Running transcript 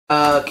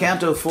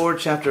Canto 4,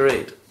 Chapter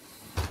 8.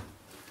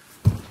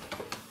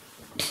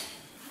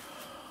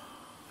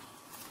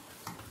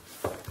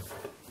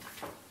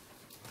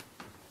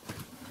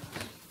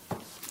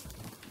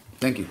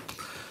 Thank you.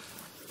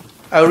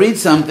 I'll read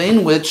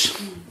something which,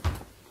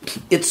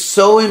 it's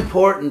so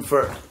important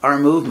for our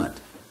movement.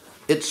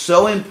 It's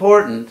so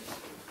important,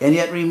 and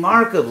yet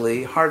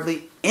remarkably,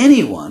 hardly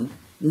anyone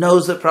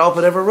knows that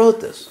Prabhupada ever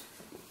wrote this.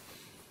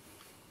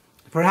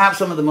 Perhaps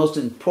some of the most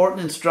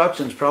important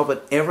instructions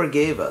Prabhupada ever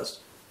gave us,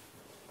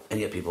 and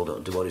yet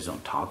devotees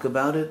don't talk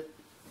about it.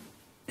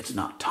 It's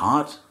not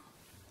taught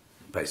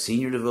by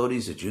senior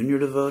devotees or junior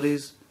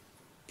devotees.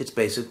 It's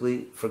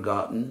basically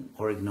forgotten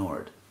or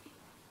ignored,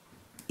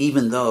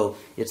 even though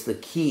it's the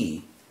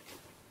key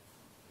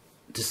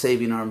to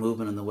saving our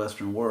movement in the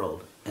Western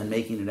world and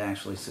making it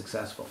actually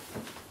successful.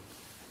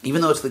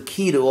 Even though it's the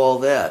key to all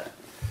that,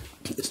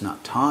 it's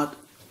not taught.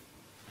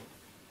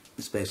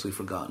 It's basically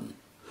forgotten.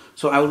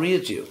 So I'll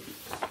read it to you.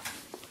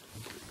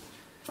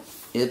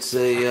 It's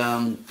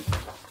a...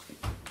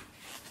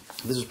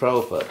 this is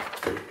Prabhupada.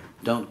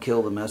 Don't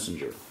kill the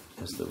messenger,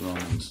 as the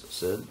Romans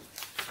said.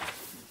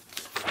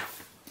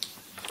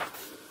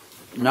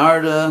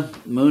 Narada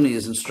Muni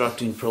is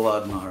instructing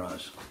Prahlad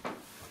Maharaj.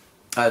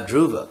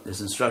 Dhruva is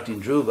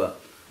instructing Dhruva,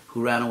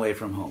 who ran away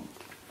from home.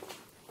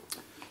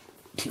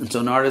 And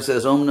so Narada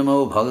says, Om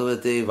Namo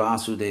Bhagavate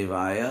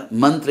Vasudevaya,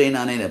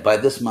 Mantrena Anena, by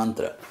this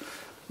mantra.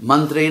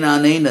 Mantrena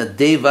Anena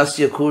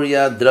Devasya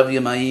Kurya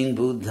Dravyamaying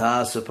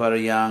Buddha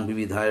Saparayang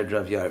Vividhaya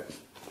Dravyar.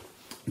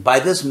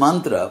 By this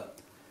mantra,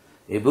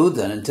 a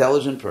Buddha, an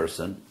intelligent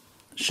person,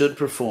 should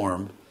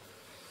perform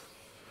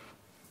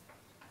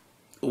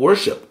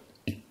worship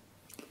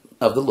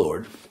of the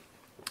Lord,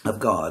 of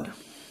God,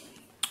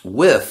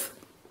 with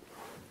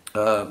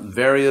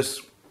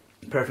various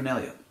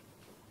paraphernalia,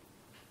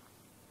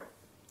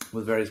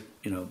 with various,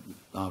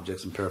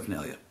 objects and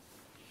paraphernalia.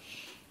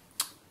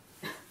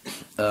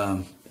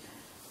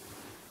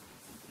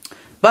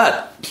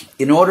 But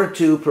in order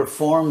to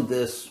perform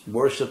this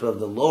worship of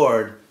the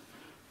Lord,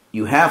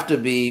 you have to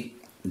be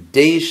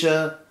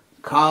Desha,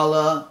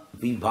 Kala,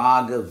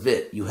 Vibhaga,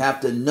 Vit. You have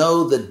to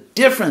know the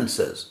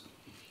differences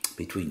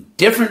between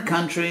different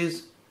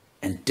countries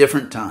and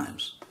different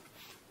times.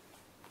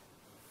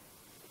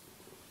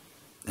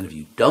 And if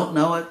you don't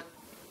know it,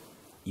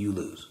 you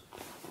lose.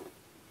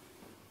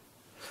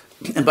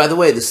 And by the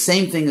way, the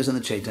same thing is in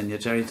the Chaitanya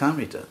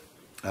Charitamrita.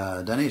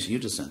 Danesh, you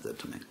just sent that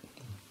to me.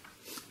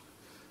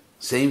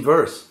 Same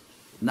verse.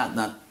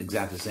 Not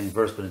exactly the same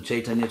verse, but in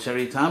Chaitanya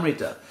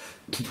Charitamrita,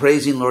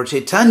 praising Lord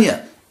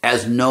Chaitanya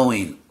as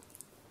knowing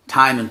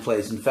time and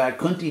place. In fact,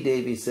 Kunti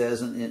Devi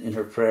says in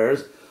her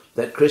prayers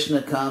that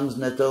Krishna comes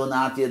nato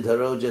natya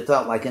dharo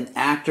jata, like an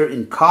actor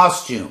in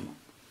costume.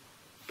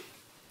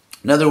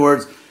 In other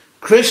words,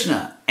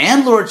 Krishna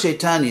and Lord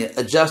Chaitanya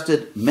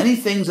adjusted many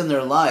things in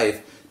their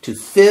life to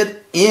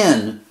fit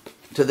in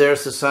to their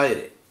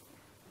society.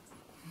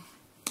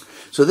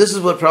 So this is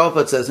what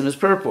Prabhupada says in his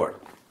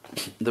purport,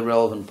 the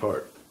relevant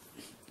part.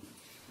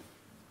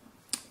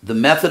 The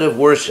method of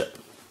worship.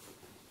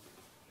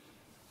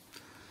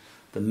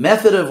 The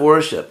method of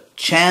worship,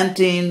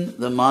 chanting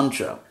the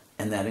mantra,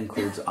 and that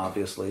includes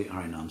obviously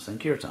Harinam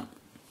Sankirtan.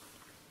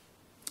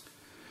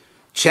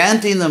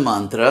 Chanting the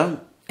mantra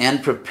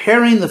and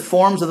preparing the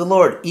forms of the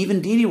Lord,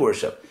 even deity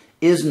worship,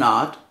 is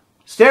not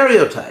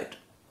stereotyped.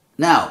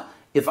 Now,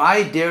 if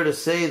I dare to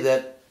say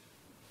that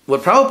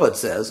what Prabhupada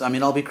says,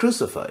 I'll be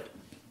crucified.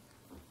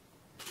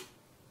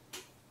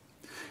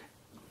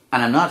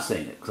 And I'm not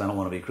saying it because I don't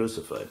want to be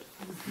crucified.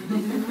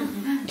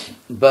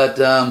 But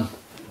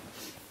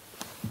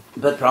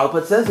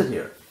Prabhupada says it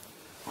here.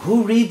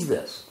 Who reads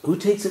this? Who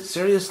takes it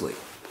seriously?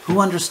 Who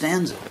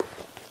understands it?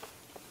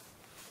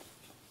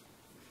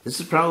 This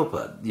is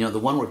Prabhupada, the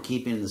one we're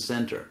keeping in the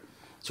center.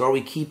 So are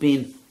we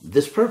keeping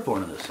this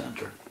purport in the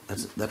center?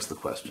 That's the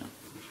question.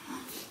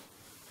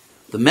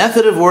 The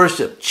method of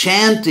worship,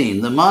 chanting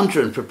the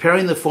mantra and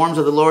preparing the forms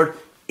of the Lord,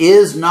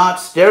 is not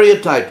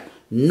stereotyped,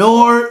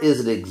 nor is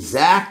it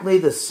exactly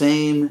the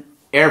same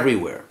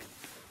everywhere.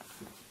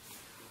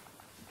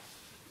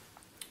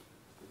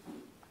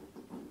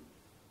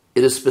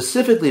 It is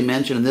specifically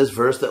mentioned in this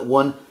verse that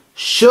one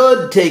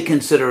should take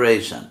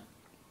consideration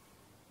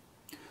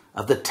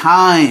of the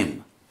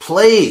time,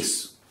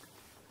 place,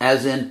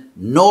 as in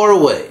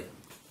Norway,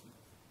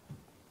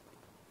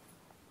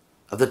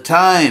 of the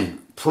time,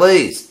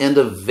 place, and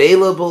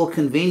available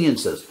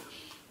conveniences.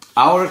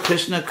 Our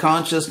Krishna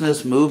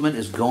consciousness movement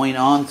is going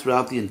on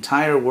throughout the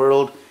entire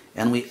world,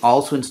 and we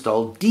also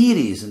install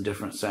deities in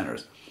different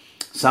centers.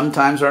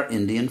 Sometimes our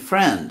Indian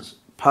friends,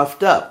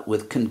 puffed up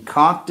with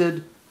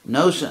concocted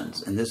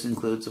notions, and this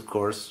includes, of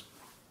course,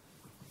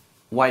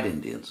 white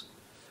Indians.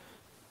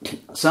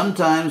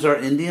 Sometimes our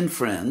Indian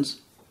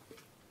friends,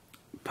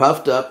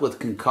 puffed up with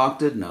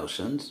concocted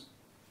notions,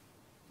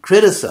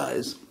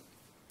 criticize,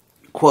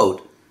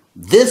 quote,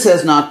 this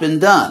has not been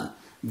done,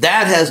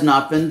 that has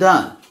not been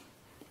done.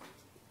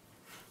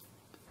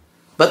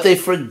 But they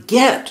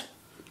forget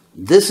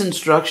this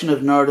instruction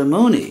of Narada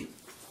Muni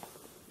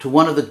to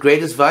one of the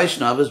greatest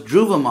Vaishnavas,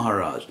 Dhruva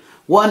Maharaj.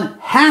 One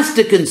has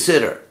to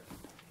consider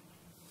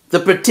the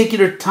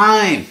particular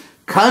time,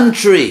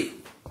 country,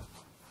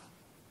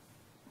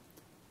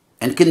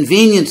 and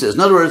conveniences.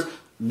 In other words,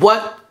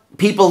 what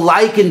people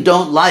like and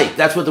don't like.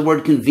 That's what the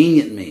word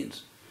convenient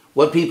means.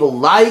 What people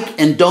like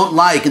and don't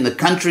like in the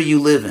country you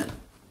live in.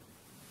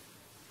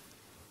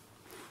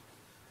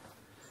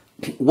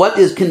 What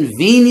is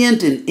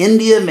convenient in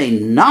India may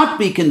not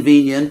be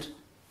convenient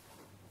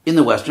in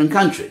the Western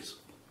countries.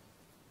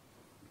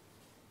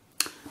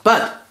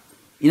 But,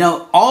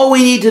 all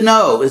we need to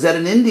know is that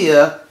in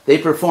India, they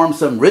perform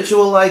some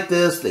ritual like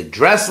this, they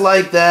dress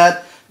like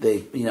that,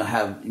 they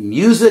have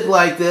music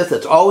like this.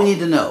 That's all we need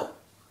to know.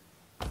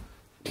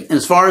 And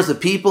as far as the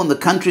people in the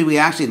country we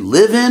actually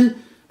live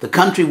in, the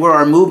country where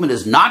our movement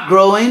is not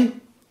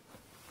growing,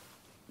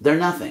 they're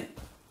nothing.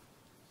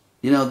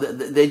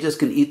 They just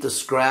can eat the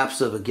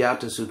scraps of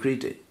Agyata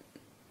Sukriti.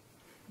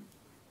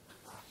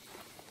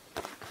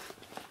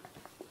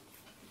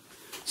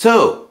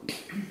 So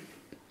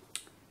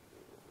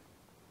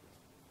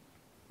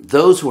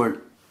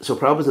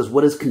Prabhupada says,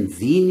 what is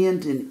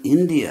convenient in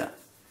India?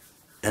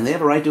 And they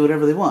have a right to do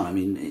whatever they want.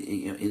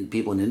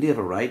 People in India have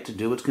a right to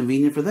do what's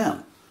convenient for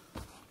them.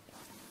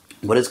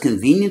 What is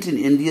convenient in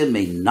India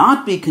may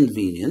not be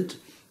convenient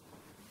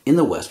in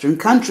the Western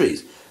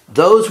countries.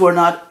 Those who are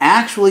not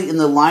actually in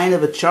the line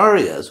of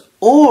acharyas,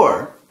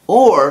 or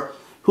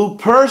who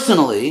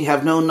personally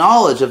have no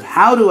knowledge of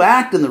how to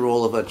act in the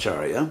role of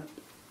acharya,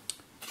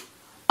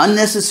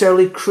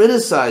 unnecessarily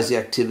criticize the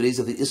activities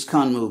of the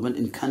ISKCON movement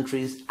in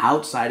countries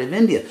outside of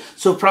India.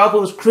 So Prabhupada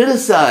was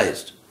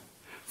criticized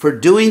for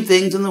doing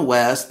things in the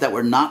West that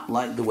were not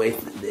like the way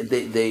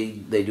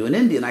they do in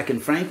India. And I can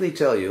frankly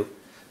tell you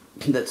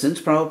that since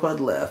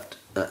Prabhupada left,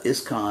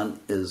 ISKCON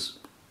is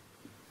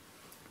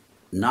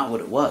not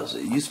what it was.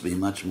 It used to be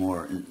much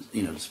more,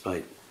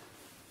 despite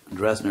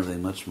dress and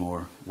everything, much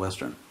more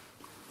Western.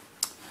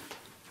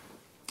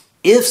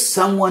 If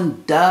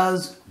someone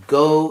does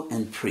go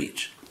and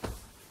preach,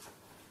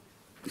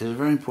 these are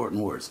very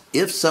important words.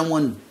 If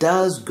someone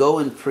does go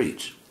and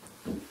preach,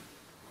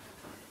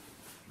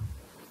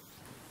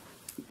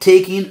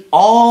 taking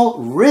all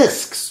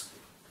risks.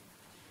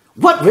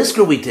 What risk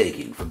are we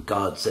taking, for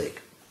God's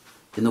sake?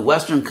 In the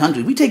Western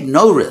country, we take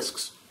no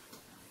risks.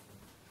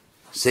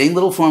 Saying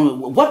little form,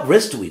 what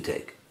risk do we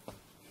take?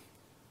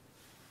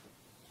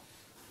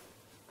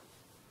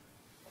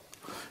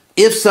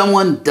 If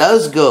someone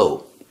does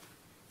go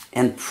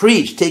and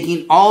preach,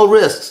 taking all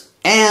risks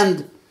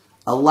and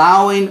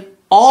allowing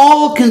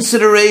all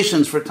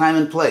considerations for time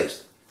and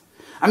place.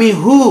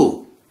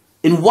 Who,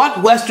 in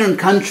what Western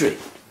country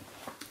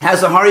has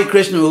the Hare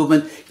Krishna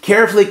movement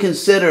carefully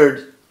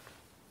considered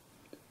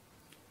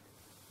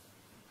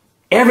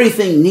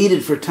everything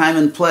needed for time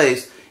and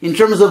place in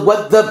terms of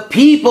what the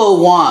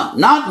people want,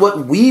 not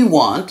what we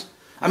want?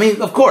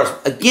 Of course,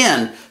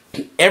 again,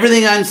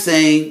 everything I'm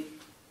saying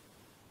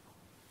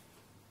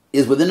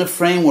is within a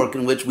framework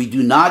in which we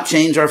do not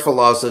change our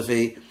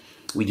philosophy,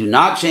 we do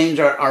not change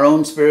our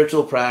own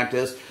spiritual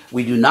practice,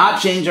 we do not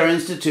change our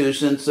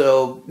institution,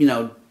 so,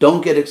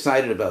 don't get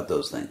excited about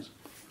those things.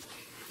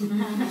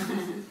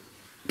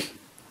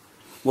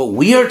 What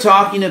we are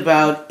talking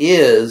about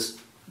is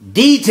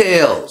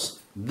details.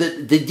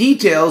 The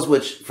details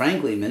which,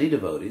 frankly, many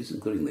devotees,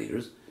 including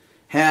leaders,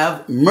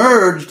 have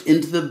merged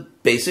into the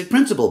basic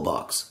principle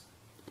box.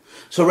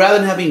 So rather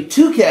than having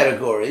two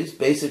categories,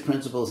 basic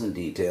principles and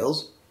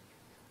details,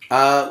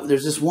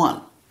 there's just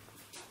one.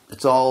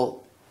 It's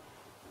all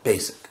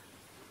basic.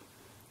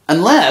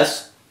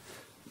 Unless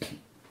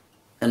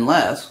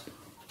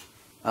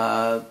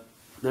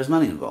there's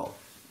money involved.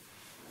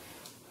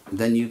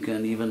 Then you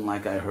can, even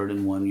like I heard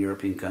in one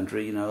European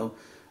country,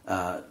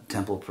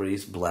 temple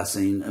priest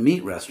blessing a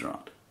meat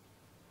restaurant.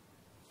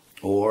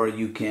 Or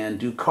you can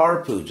do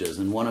car pujas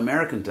in one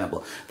American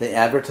temple. They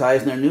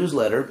advertise in their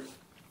newsletter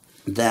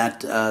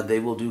that they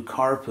will do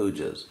car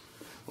pujas,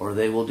 or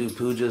they will do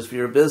pujas for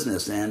your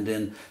business. And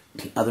in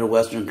other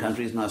Western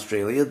countries, in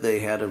Australia, they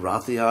had a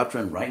Rath Yatra,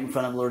 and right in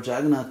front of Lord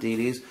Jagannath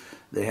deities,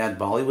 they had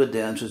Bollywood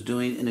dancers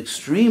doing an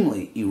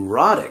extremely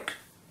erotic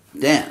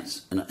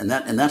dance, and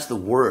that's the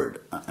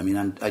word.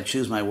 I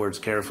choose my words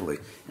carefully,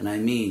 and I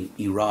mean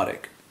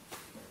erotic.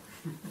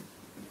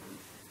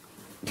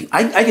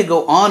 I could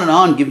go on and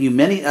on, giving you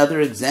many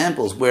other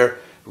examples where,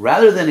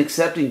 rather than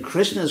accepting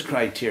Krishna's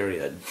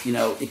criteria,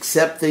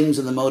 accept things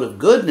in the mode of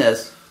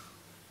goodness.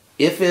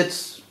 If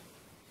it's,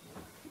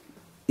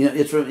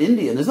 it's from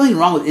India, and there's nothing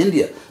wrong with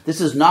India.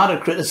 This is not a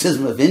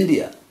criticism of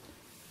India.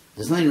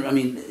 There's nothing.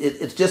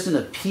 It's just an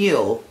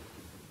appeal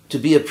to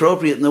be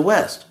appropriate in the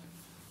West.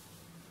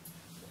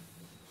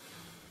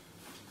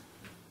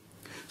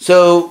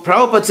 So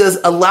Prabhupada says,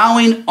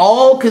 allowing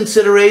all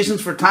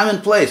considerations for time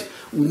and place.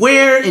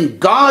 Where in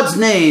God's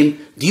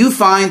name do you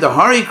find the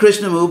Hare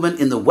Krishna movement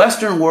in the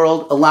Western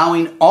world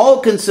allowing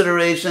all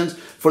considerations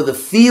for the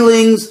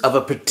feelings of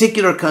a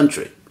particular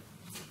country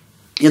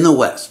in the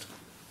West?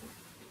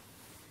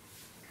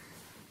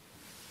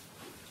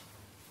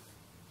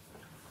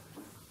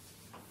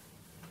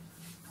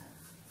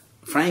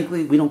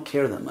 frankly, we don't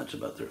care that much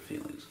about their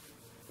feelings.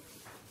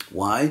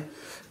 Why?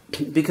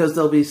 Because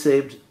they'll be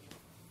saved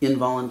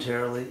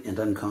involuntarily and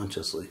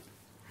unconsciously.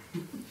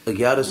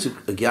 Agyata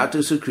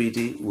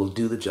Sukriti will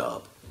do the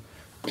job.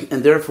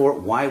 And therefore,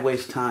 why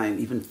waste time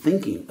even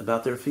thinking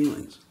about their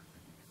feelings?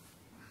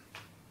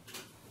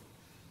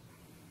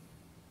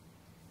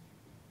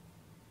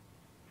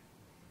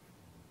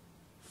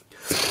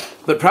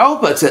 But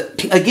Prabhupada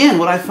said, again,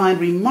 what I find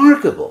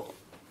remarkable,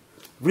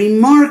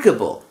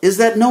 is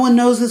that no one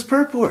knows this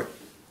purport.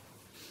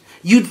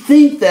 You'd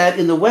think that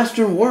in the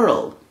Western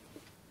world,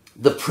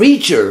 the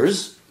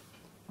preachers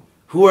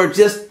who are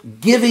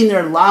just giving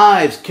their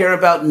lives, care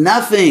about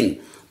nothing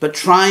but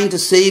trying to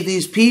save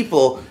these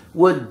people,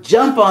 would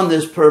jump on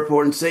this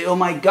purport and say, oh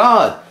my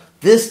God,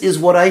 this is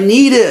what I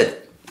needed.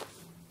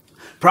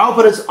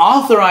 Prabhupada is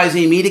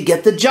authorizing me to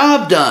get the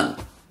job done.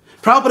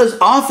 Prabhupada is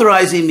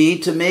authorizing me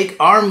to make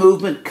our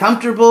movement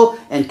comfortable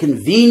and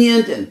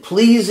convenient and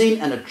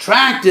pleasing and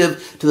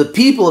attractive to the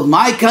people of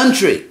my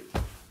country.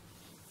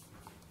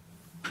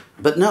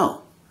 But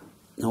no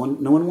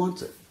one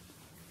wants it.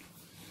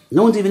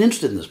 No one's even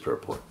interested in this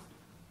purport.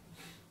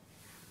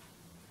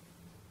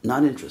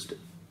 Not interested.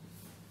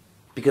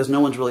 Because no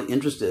one's really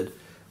interested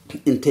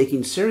in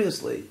taking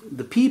seriously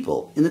the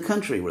people in the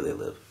country where they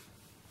live.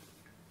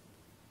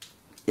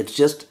 It's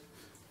just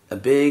a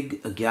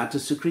big Agyata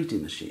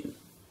Sukriti machine.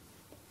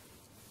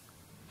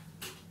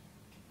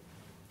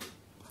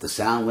 The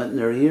sound went in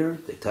their ear,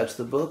 they touched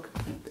the book,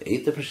 they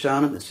ate the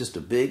prasadam. It's just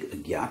a big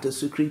Agyata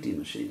Sukriti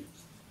machine.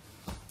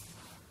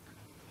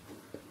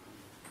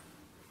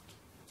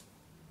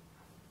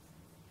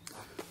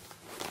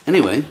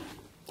 Anyway,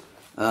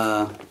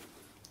 I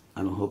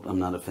don't hope I'm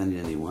not offending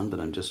anyone, but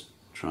I'm just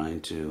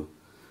trying to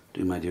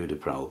do my duty to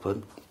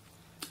Prabhupada.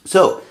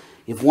 So,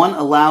 if one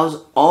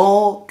allows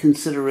all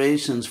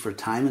considerations for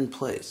time and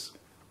place,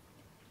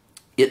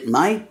 it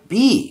might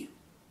be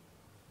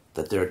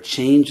that there are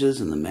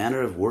changes in the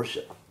manner of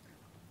worship,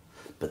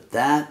 but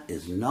that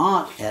is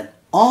not at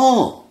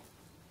all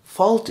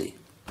faulty.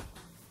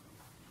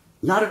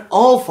 Not at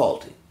all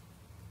faulty.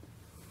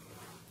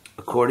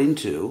 According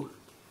to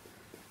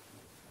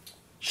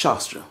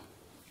Shastra.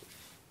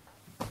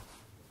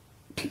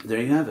 There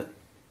you have it.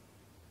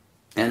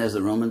 And as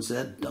the Romans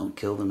said, don't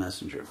kill the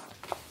messenger.